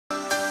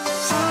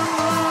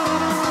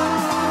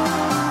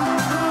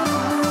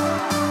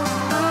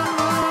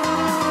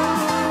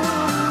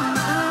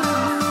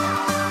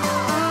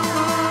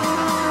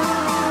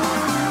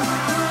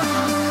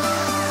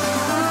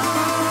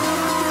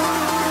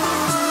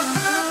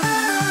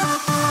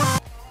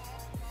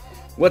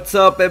What's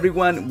up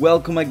everyone,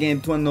 welcome again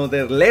to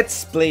another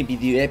Let's Play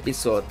video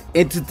episode.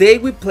 And today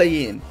we're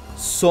playing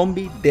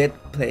Zombie Dead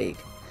Plague.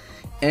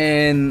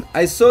 And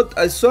I saw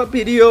a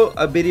video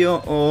of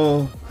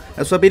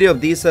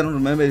this. I don't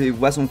remember if it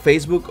was on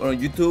Facebook or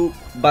YouTube,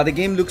 but the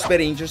game looks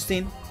very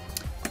interesting.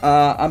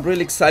 I'm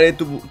really excited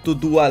to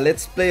do a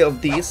Let's Play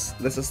of this.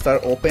 Let's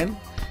start open.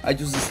 I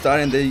just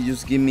start and then you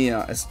just give me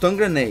a stun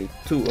grenade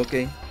too,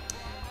 okay?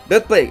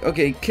 Dead Plague,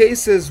 okay,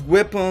 cases,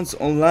 weapons,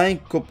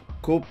 online,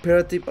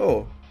 cooperative.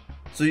 Oh,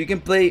 so you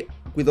can play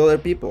with other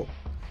people.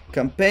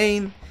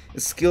 Campaign,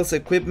 skills,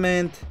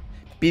 equipment,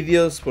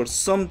 videos for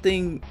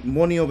something,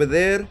 money over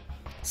there,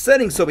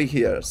 settings over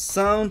here,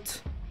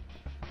 sound,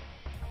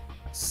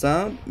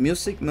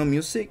 music, no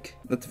music,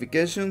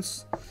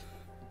 notifications.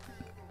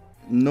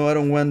 No, I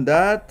don't want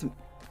that.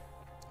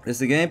 There's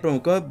the game,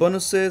 promo code,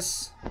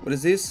 bonuses. What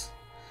is this?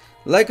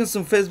 Like us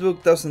on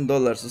Facebook,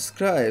 $1,000.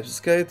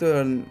 Subscribe to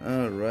our.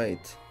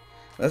 Alright,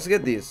 let's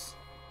get this.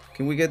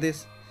 Can we get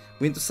this?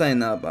 We need to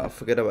sign up.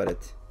 Forget about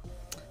it.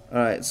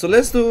 Alright, so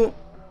let's do.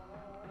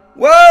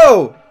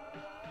 Whoa!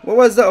 What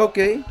was that?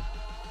 Okay,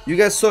 you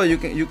guys saw. You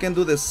can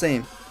do the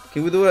same.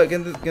 Can we do it?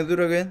 Can do it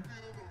again?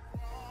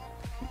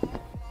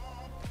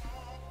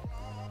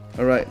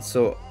 Alright,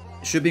 so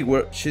should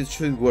work.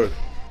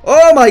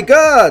 Oh my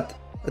god!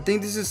 I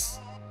think this is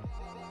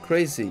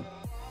crazy.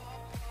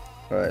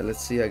 Alright, let's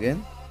see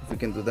again if we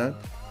can do that.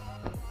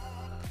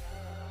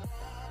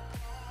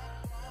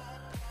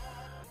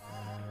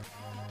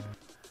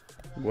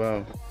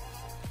 Wow.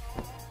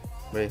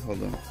 Wait,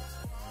 hold on.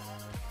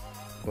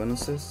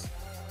 Bonuses.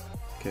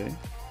 Okay.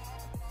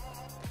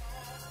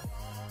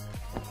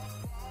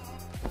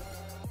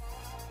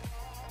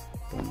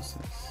 Bonuses.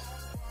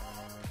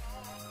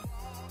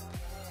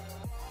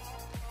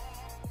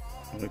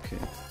 Okay.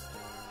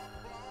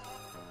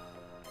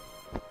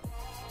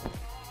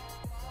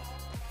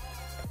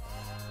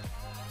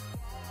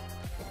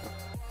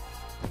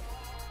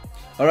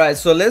 Alright,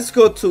 so let's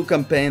go to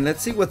campaign.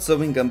 Let's see what's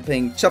up in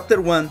campaign. Chapter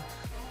 1.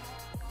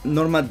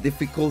 Normal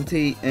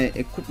difficulty,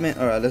 equipment.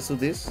 Alright, let's do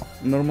this.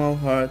 Normal,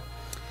 hard.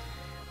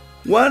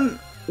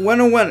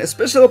 101.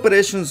 Special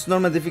operations,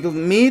 normal difficulty.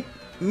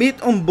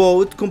 Meet on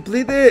boat.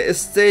 Complete the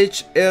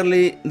stage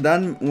early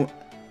than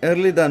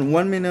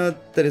 1 minute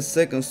 30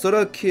 seconds.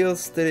 Total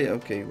kills 30.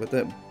 Okay, what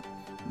the.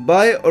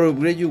 Buy or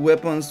upgrade your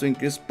weapons to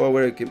increase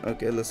power.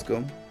 Okay, let's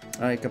go.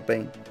 Alright,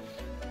 campaign.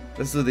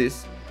 Let's do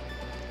this.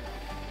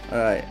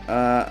 Alright,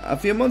 a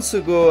few months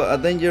ago, a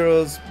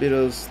dangerous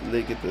virus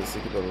leaked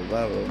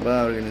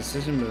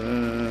organization.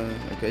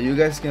 Okay, you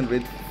guys can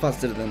read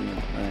faster than me.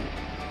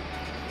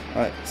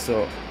 Alright,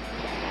 so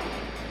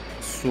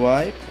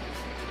swipe.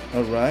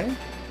 Alright,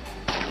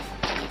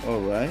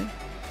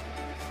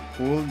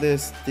 pull the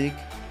stick.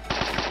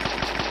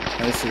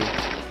 I see.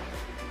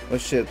 Oh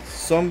shit,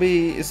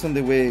 zombie is on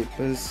the way.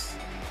 Please,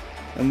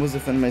 I must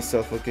defend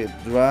myself. Okay,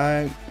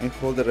 drag and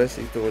hold the right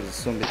stick towards the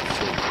zombie.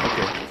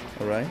 Okay,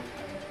 alright.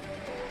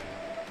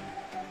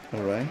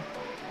 Alright.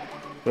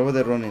 What about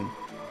the running?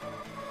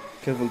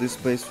 Careful, this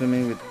place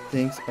swimming with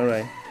things.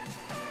 Alright.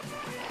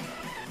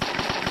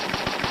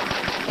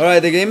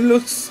 Alright, the game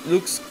looks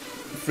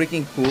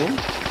freaking cool.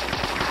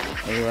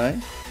 Alright.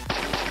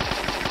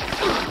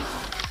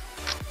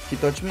 He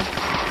touched me?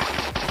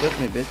 Touch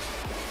me, bitch.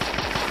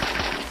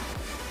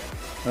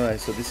 Alright,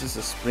 so this is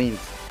a sprint.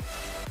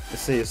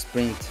 Let's say a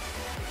sprint.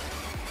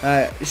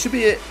 It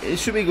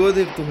should be good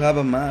to have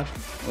a map.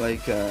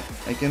 Like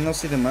I cannot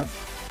see the map.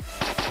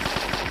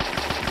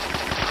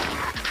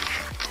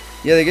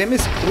 Yeah, the game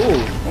is cool.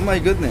 Oh my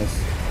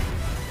goodness.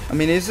 I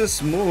mean, it's just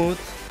smooth.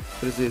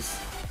 What is this?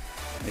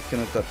 I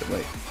cannot tap it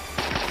right.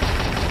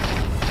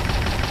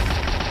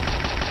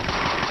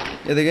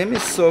 Yeah, the game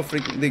is so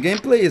freaking. The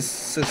gameplay is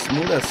so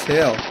smooth as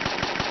hell.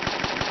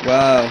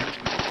 Wow.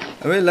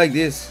 I really like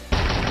this.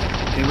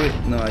 Can we?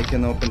 No, I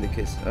can open the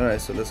case.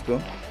 Alright, so let's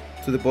go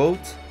to the boat.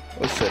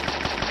 Oh shit.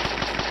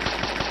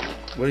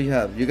 What do you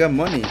have? You got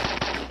money.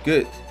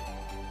 Good.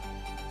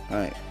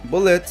 Alright.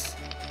 Bullets.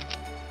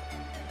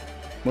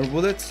 More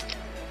bullets.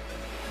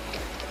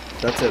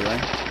 That's it,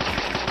 right?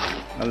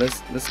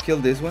 Let's kill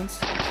these ones.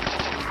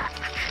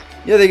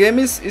 Yeah, the game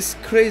is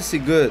crazy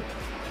good.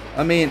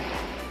 I mean,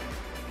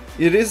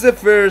 it is the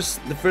first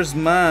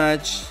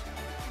match.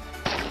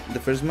 The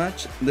first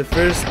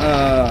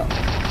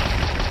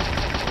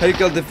how you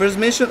call the first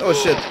mission? Oh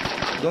shit!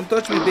 Don't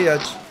touch me,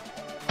 bitch.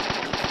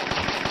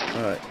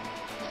 All right.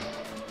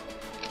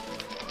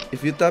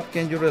 If you tap,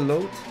 can you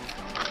reload?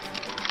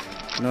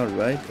 No,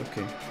 right?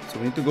 Okay. So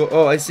we need to go.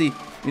 Oh, I see.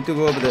 We need to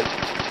go over there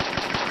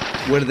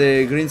where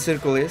the green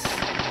circle is.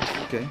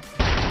 Okay.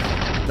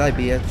 Die,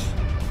 bitch.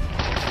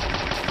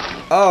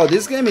 Oh,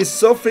 this game is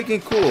so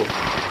freaking cool.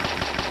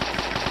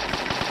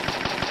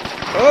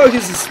 Oh,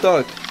 he's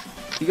stuck.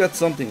 He got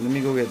something. Let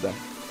me go get that.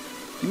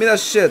 Give me that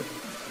shit.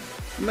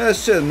 Give me that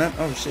shit, man.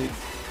 Oh shit.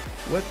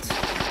 What?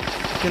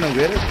 Can I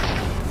get it?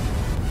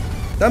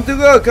 Time to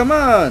go. Come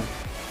on.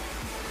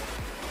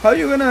 How are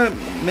you gonna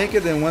make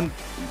it in one?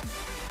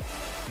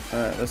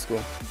 Alright, let's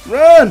go.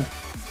 Run!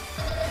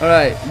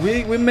 Alright,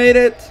 we made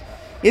it.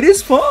 It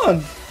is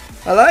fun.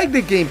 I like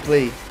the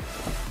gameplay.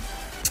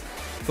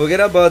 Forget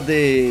about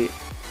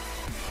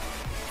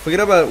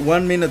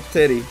 1 minute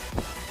 30.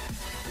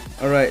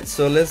 Alright,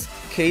 so let's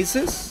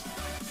cases.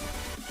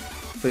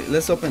 Wait,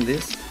 let's open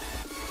this.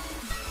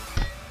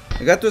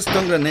 I got 2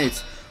 stun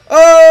grenades.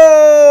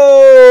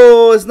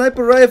 Oh,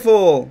 sniper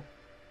rifle.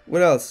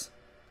 What else?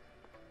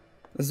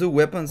 Let's do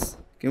weapons.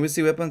 Can we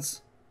see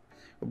weapons?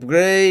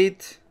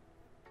 Upgrade.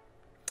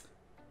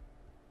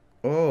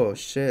 Oh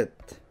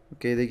shit.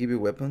 Okay, they give you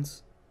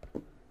weapons.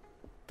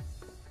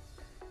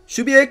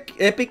 Should be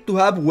epic to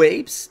have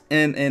waves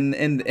and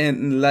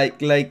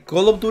like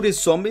Call of Duty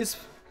Zombies.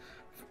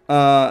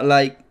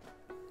 Like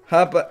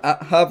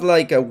have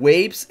like a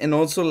waves and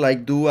also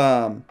like do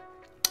a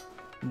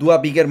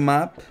bigger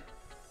map.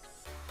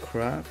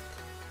 Craft.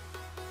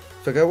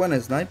 So I want a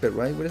sniper,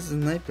 right? What is a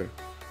sniper?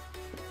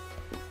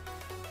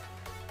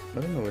 I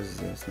don't know what is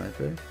a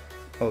sniper.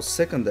 Oh,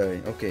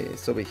 secondary. Okay,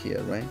 it's over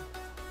here, right?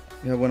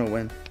 We have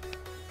 101.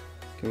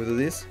 Can we do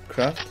this?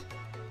 Craft.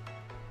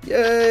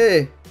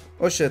 Yay!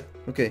 Oh shit.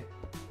 Okay.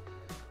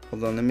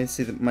 Hold on. Let me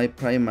see my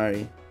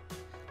primary.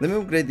 Let me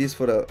upgrade this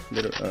for a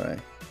little. Alright.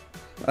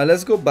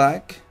 Let's go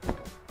back.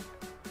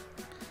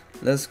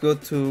 Let's go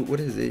to. What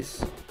is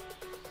this?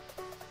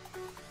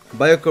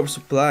 Biocorp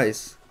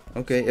supplies.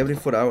 Okay, every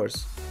 4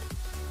 hours.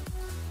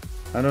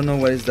 I don't know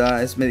what is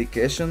that. It's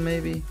medication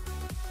maybe.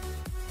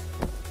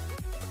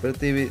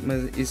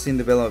 Is in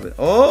development.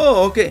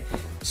 Oh, okay.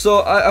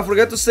 So I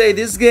forgot to say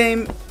this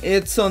game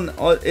it's on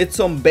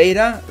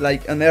beta,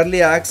 like an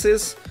early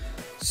access.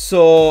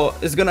 So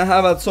it's gonna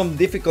have some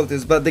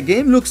difficulties, but the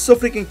game looks so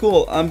freaking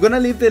cool. I'm gonna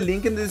leave the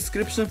link in the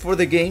description for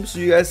the game so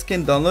you guys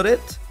can download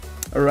it.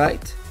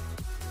 Alright.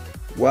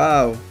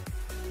 Wow.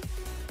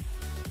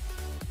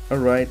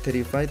 Alright,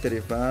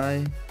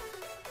 35.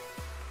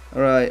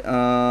 Alright,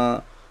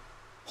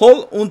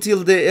 hold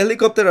until the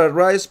helicopter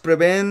arrives,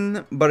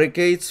 prevent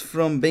barricades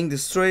from being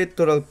destroyed,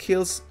 total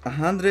kills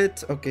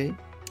 100, okay.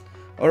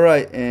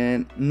 Alright,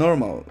 and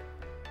normal.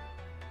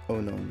 Oh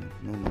no.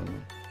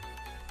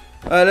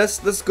 Alright,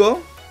 let's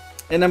go.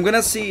 And I'm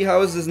gonna see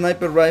how is the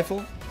sniper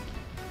rifle.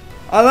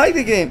 I like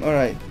the game.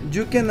 Alright,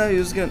 you can now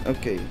use gun.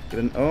 Okay,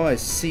 oh I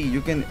see,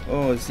 you can,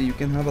 oh I see, you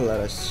can have a lot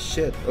of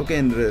shit. Okay,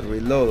 and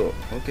reload,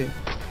 okay.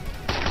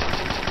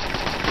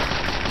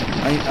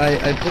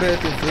 I put it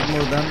to inflict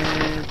more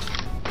damage.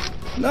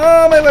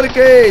 No, my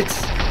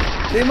barricades!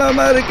 Leave my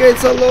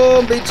barricades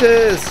alone,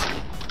 bitches!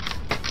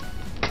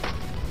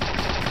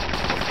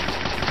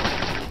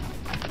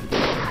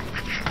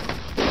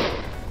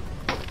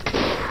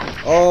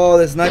 Oh,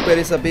 the sniper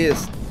is a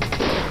beast.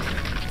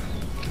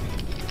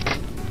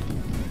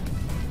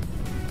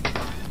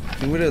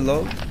 Can we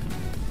reload?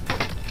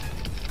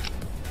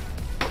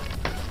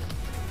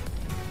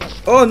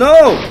 Oh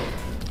no!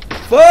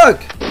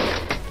 Fuck!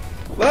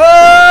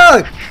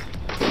 Fuck!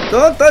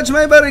 Don't touch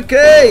my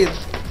barricade!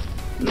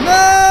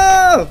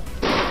 No!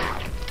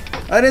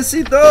 I didn't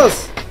see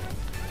those!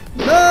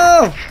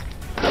 No!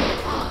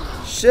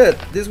 Shit,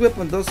 this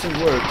weapon doesn't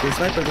work. The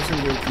sniper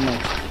doesn't work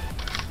much.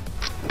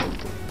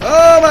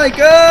 Oh my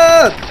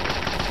god!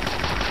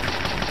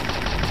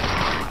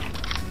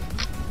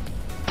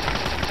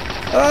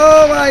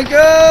 Oh my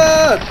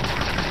god!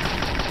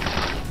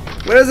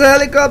 Where's the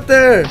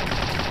helicopter?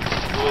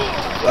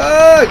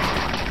 Fuck!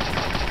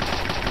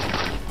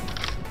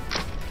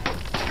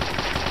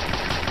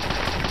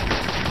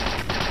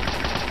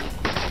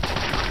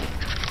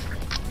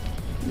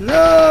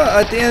 No,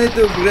 I think I need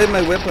to upgrade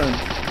my weapon.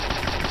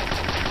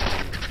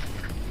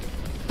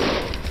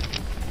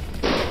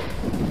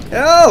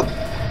 Help!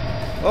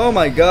 Oh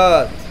my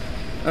god.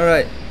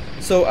 Alright,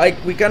 so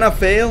we kinda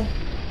fail.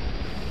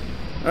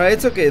 Alright,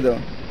 it's okay though.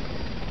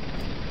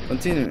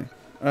 Continue.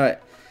 Alright.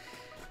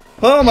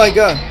 Oh my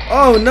god.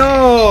 Oh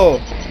no!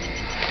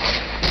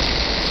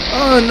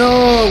 Oh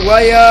no,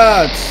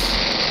 Wyatt!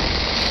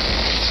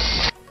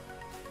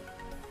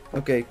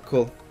 Okay,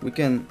 cool. We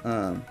can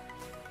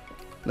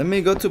let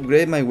me go to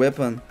upgrade my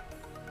weapon.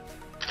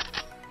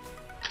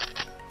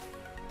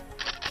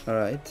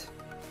 Alright.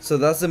 So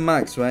that's the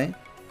max, right?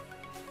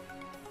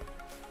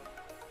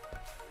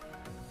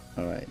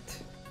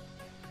 Alright.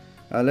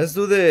 Let's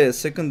do the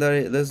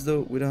secondary.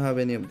 We don't have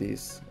any of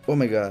these. Oh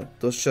my god,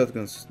 those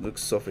shotguns look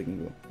so freaking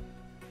good.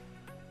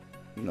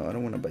 No, I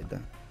don't want to buy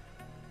that.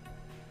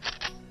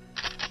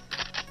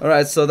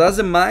 Alright, so that's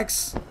the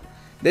max.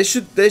 They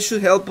should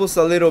help us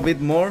a little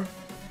bit more.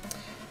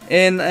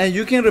 And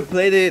you can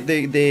replay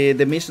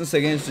the missions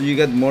again so you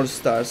get more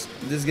stars.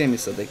 This game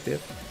is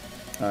addictive.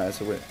 Alright,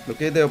 so wait.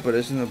 Locate the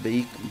operational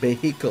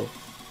vehicle.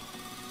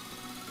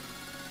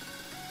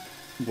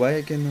 Why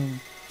I can...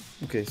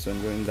 Okay, so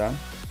I'm going down.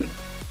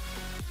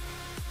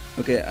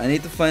 Okay, I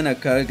need to find a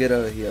car, get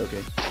out of here,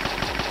 okay.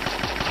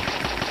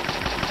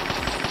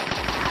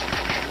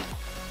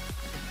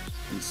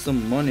 And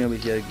some money over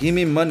here. Give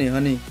me money,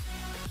 honey.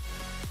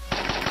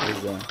 What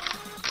is that?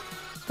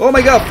 Oh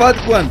my god, fat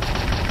one!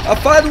 A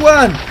fat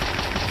one!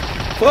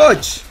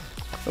 Fudge!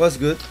 That was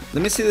good.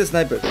 Let me see the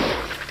sniper.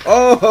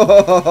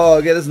 Oh,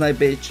 get a snipe,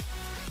 bitch.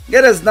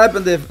 Get a snipe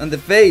on the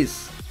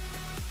face.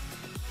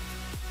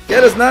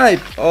 Get a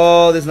snipe!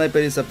 Oh, the sniper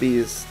is a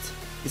beast.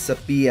 It's a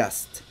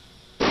beast.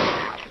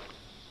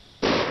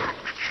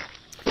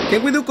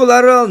 Can we do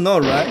collateral? No,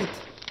 right?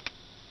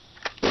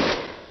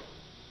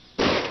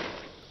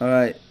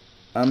 Alright.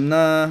 I'm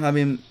not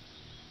having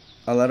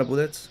a lot of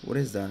bullets. What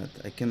is that?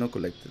 I cannot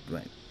collect it,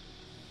 right?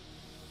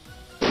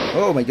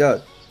 Oh my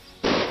god.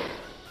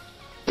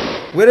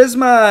 Where is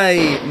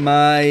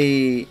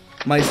my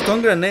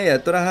stun grenade? I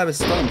thought I have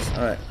stuns.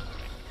 Alright.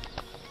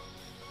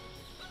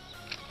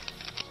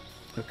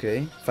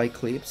 Okay, 5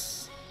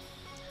 clips.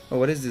 Oh,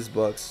 what is this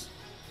box?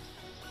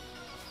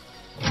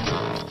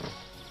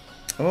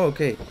 Oh,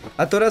 okay.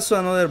 I thought I saw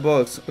another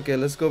box. Okay,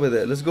 let's go over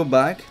there. Let's go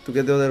back to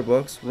get the other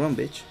box. Run,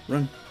 bitch.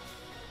 Run.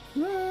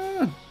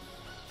 Run.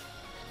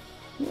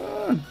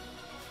 Run.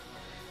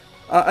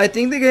 I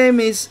think the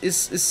game is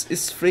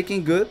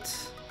freaking good.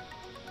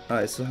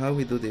 Alright, so how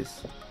we do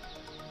this?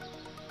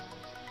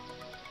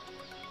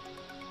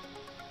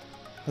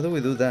 How do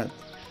we do that?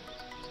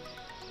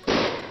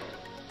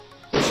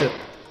 Oh shit.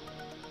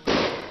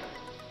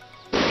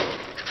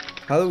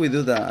 How do we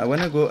do that? I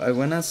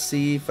wanna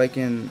see if I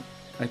can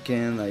like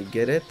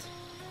get it.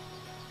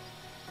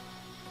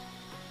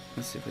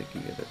 Let's see if I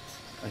can get it.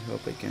 I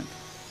hope I can.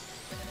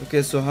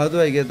 Okay, so how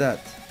do I get that?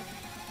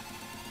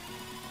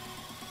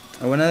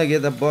 I wanna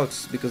get that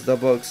box because that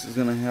box is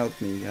gonna help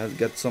me. I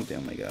get something.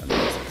 Oh my god.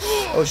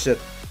 Oh shit.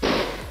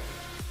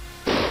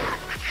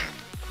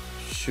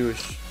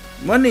 Shush.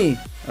 Money!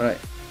 Alright.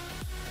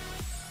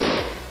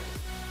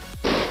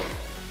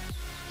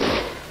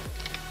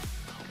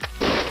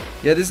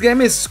 Yeah, this game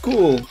is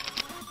cool.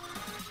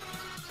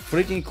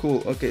 Freaking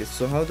cool. Okay,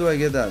 so how do I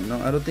get that? No,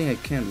 I don't think I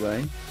can,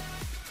 right?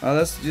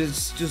 Let's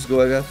just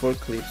go. I got 4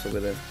 clips over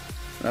there.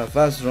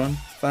 Fast run.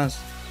 Fast.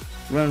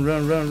 Run.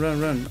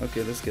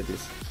 Okay, let's get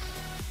this.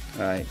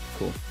 Alright,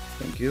 cool.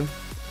 Thank you.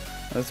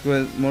 Let's go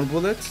with more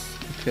bullets.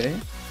 Okay.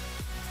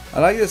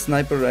 I like the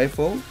sniper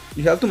rifle.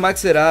 You have to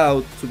max it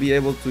out to be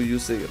able to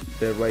use it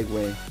the right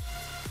way.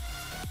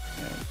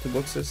 2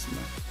 boxes? No.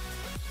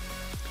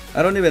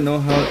 I don't even know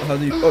how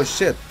do you... Oh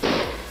shit!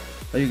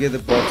 How you get the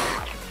box?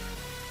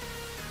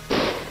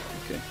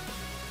 Okay.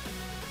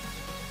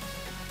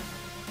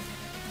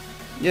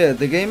 Yeah,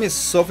 the game is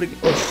so freaking...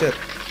 Oh shit!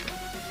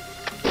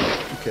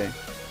 Okay.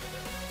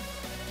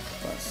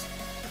 Fast.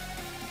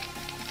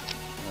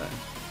 Alright.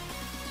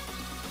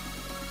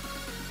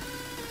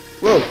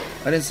 Whoa!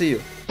 I didn't see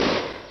you.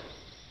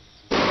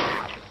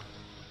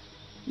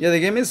 Yeah, the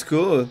game is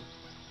cool.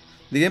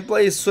 The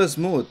gameplay is so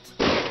smooth.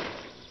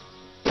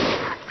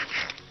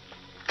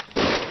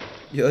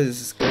 Yo,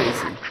 this is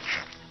crazy.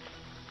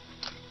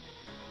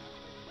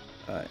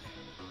 Alright.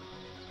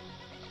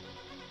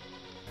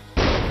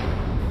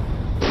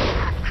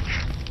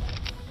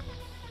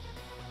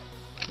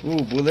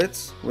 Ooh,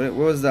 bullets? What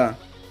was that?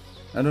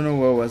 I don't know,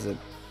 what was it?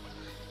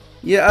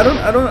 Yeah,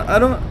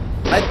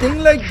 I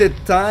think like the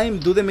time,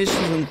 do the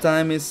missions on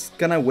time is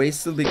kinda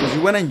wasted because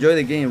you wanna enjoy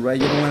the game, right?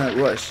 You don't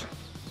wanna rush.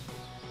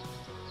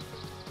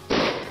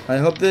 I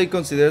hope they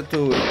consider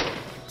to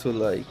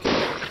like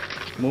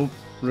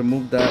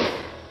remove that.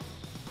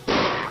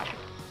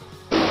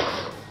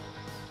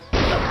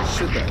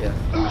 Shoot that, yeah.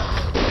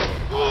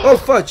 Oh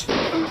fudge!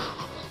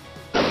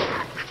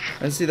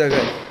 I see that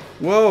guy.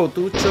 Whoa,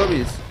 2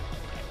 chubbies.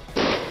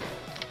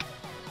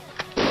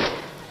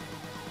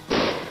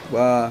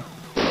 Wow.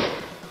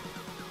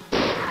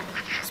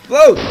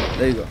 Explode!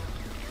 There you go.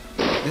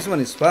 This one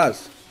is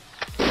fast.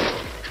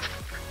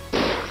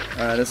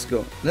 Alright, let's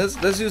go.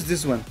 Let's use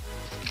this one.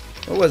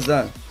 What was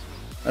that?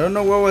 I don't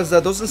know what was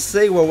that. Doesn't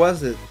say what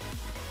was it.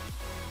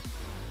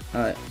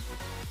 Alright.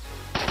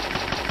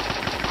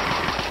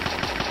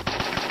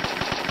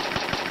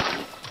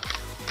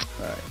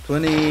 Alright.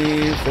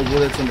 24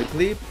 bullets on the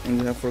clip, and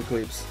we have 4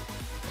 clips.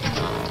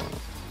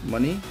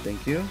 Money,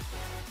 thank you.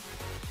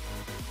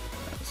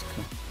 Let's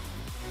go.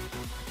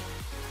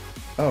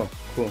 Oh,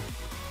 cool.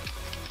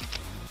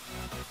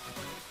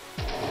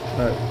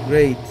 Alright,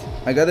 great.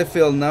 I got the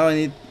field. Now I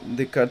need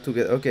the car to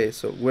get. Okay,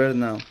 so where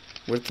now?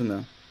 Where to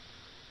now?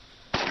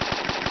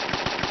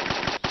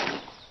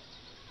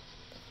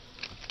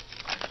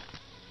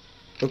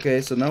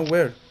 Okay, so now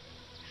where?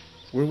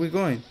 Where are we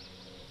going?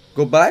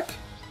 Go back?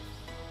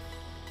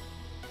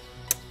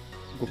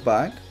 Go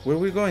back? Where are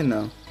we going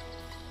now?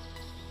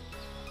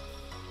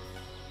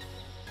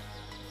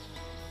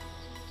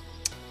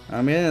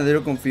 I'm getting a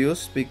little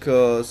confused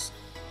because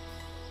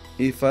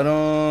if I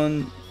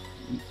don't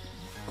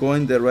go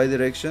in the right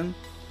direction,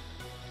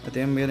 I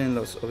think I'm getting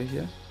lost. Over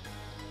here?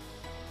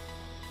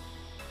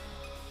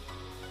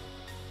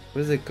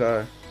 Where's the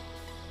car?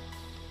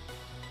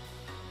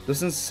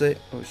 Doesn't say.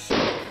 Oh shit.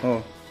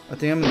 Oh, I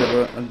think I'm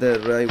in the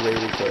right way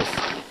because.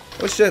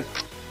 Oh shit!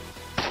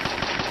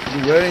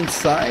 You were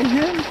inside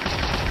him?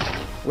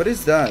 What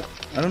is that?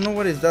 I don't know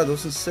what is that.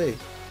 Doesn't say.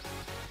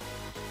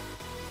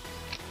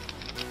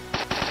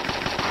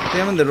 I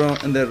think I'm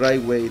in the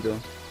right way though.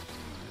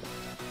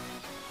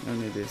 I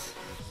need this.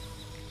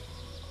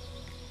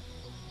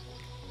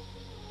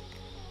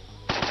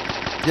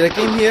 Did I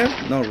came here?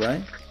 No,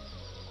 right?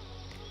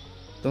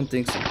 Don't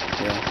think so.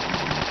 Yeah.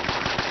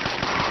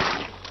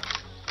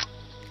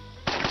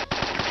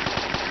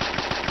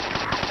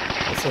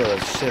 That's a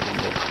lot of shit in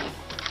there.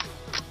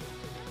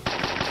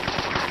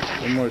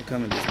 One more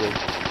coming this way.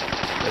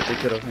 I'll take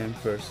care of him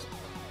first.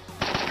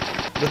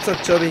 What's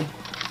up, Chubby?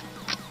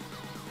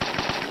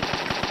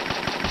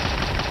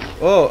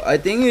 Oh, I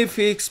think if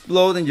he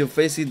explodes in your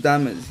face, he's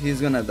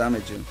gonna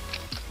damage you.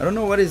 I don't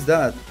know what is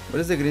that. What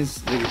is the green?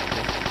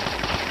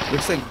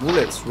 Looks like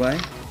bullets,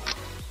 right?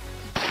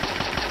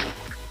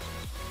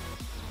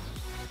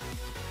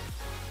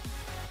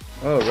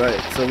 Oh,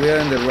 right. So we are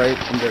on the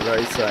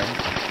right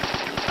side.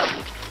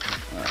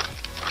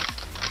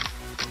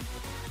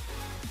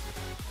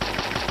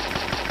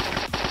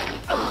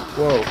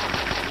 Whoa.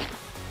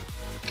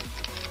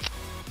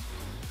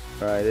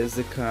 Alright, there's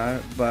the car,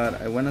 but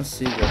I wanna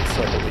see what's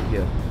up over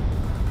here.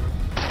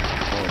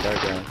 Oh,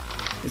 that guy.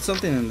 It's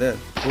something in there.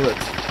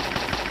 Bullets.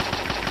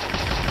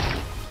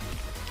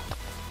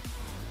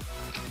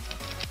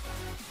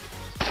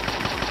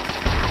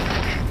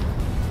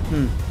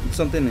 It's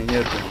something in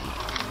here too.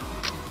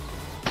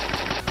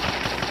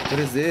 What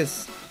is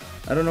this?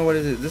 I don't know what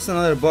it is. This is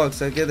another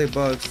box. I get the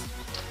box.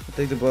 I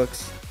take the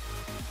box.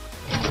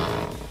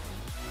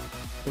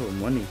 Oh,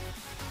 money.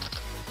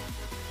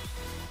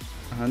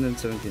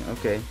 117.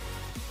 Okay.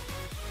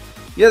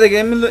 Yeah, the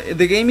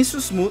game is so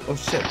smooth. Oh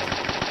shit.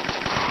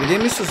 The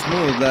game is so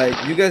smooth.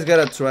 Like, you guys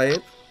gotta try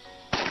it.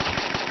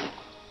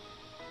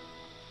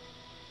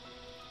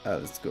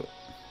 Let's go.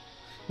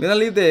 I'm gonna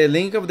leave the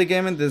link of the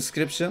game in the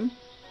description,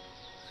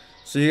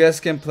 so you guys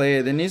can play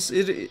it. And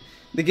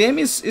the game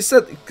is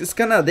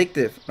kind of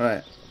addictive. All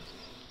right.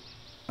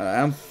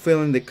 I'm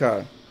filling the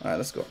car. All right,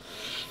 let's go.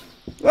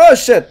 Oh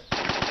shit!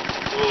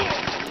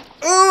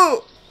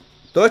 Oh,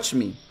 touch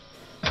me.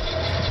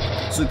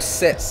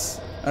 Success.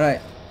 All right.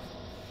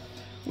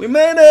 We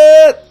made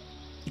it.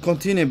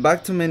 Continue.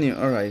 Back to menu.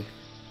 All right.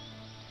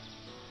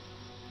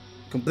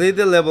 Complete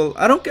the level.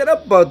 I don't care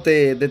about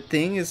the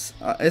thing.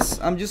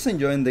 I'm just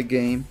enjoying the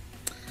game.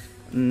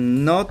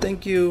 No,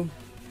 thank you.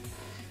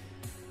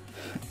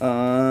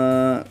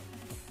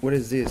 What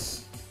is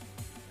this?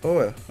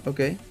 Oh,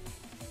 okay.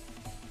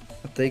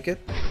 I'll take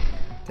it.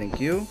 Thank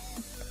you.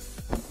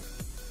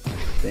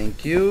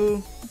 Thank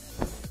you.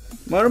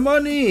 More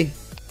money.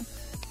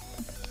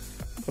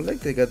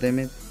 Collect it,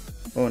 goddammit.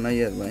 Oh, not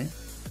yet, right?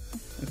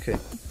 Okay.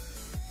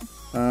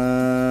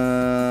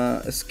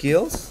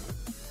 Skills.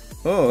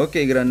 Oh,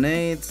 okay,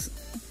 grenades.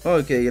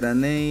 Okay,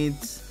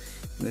 grenades.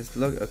 Let's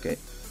look. Okay,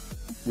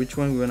 which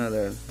one we wanna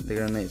learn? The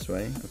grenades,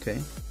 right? Okay.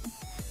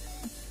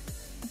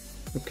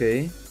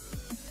 Okay.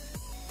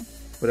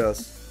 What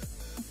else?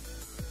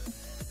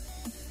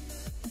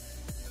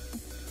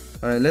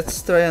 All right,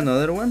 let's try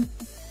another one.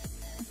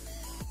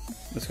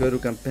 Let's go to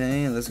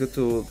campaign. Let's go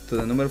to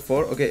the number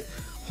 4. Okay.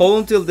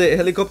 Hold until the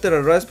helicopter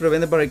arrives. Prevent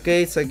the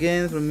barricades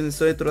again from being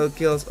destroyed through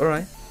kills. All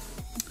right.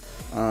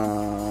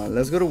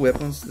 Let's go to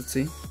weapons. Let's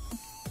see.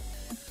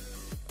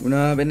 We don't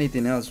have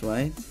anything else,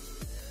 right?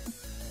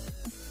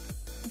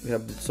 We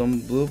have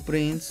some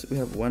blueprints. We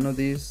have one of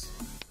these.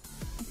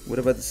 What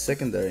about the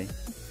secondary?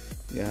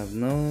 We have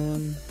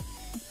none.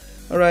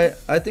 All right.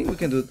 I think we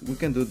can do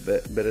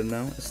it better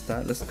now.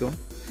 Start. Let's go.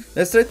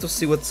 Let's try to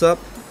see what's up.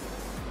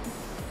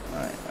 All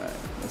right.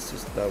 Let's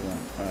just that one.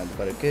 All right.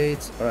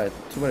 Barricades. All right.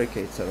 2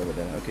 barricades are over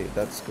there. Okay,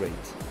 that's great.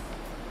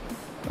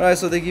 All right.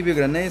 So they give you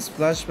grenades,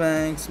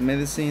 flashbangs,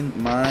 medicine,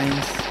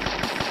 mines.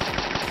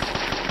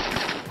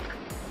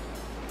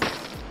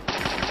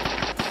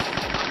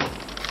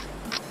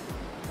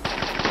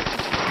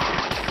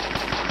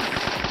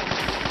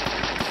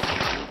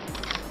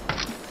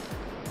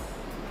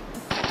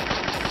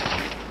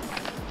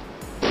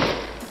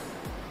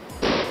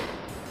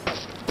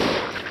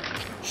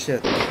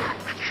 Shit.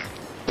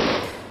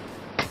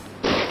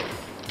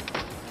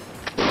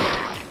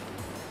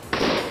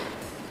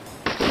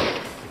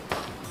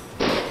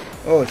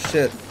 Oh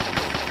shit.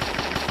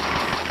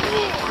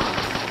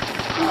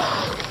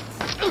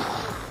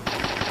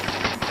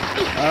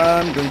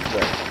 I'm going to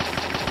die.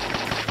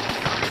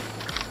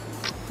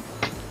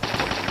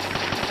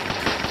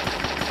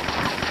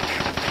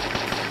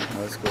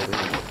 Let's go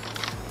there.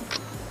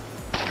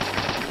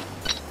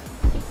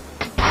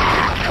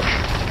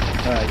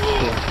 Alright,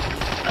 cool.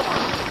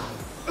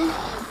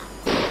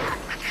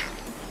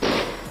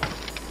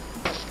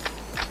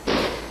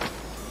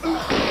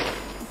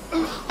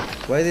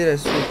 Why did I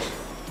switch?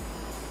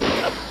 I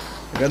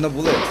got no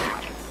bullets.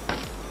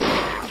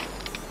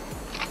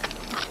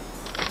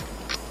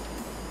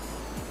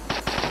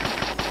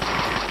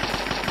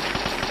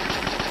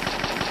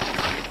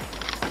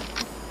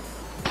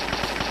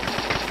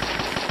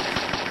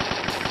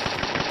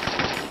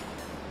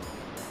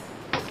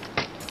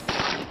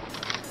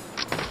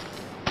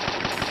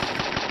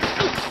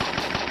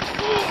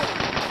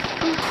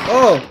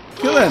 Oh,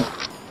 kill him!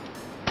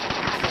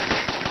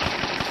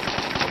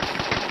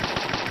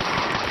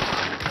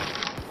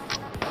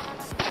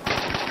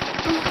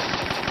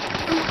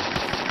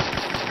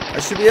 I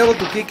should be able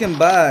to kick him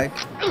back.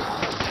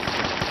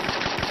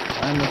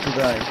 I'm not to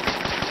die.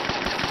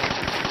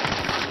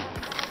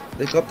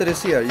 The helicopter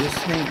is here. Just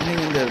hang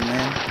in there,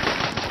 man.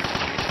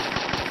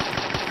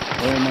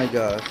 Oh my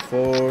god.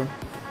 4.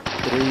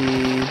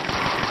 3,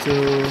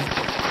 2,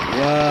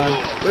 1.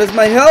 Where's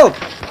my help?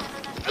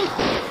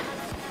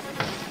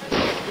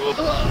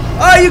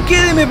 Are you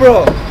kidding me,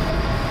 bro?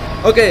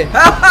 Okay.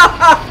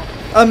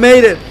 I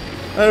made it.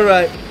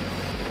 Alright.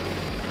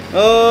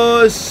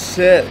 Oh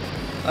shit.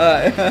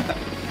 Alright.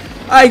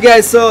 Alright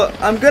guys, so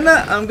I'm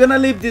gonna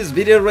leave this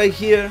video right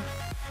here.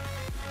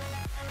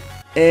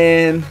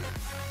 And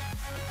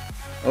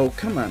oh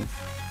come on.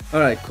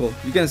 Alright, cool.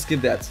 You can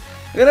skip that.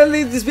 I'm gonna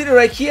leave this video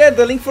right here.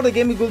 The link for the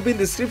game will be in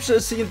the description.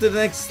 See you in the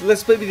next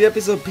Let's Play video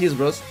episode. Peace,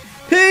 bros.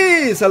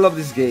 Peace! I love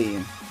this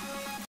game.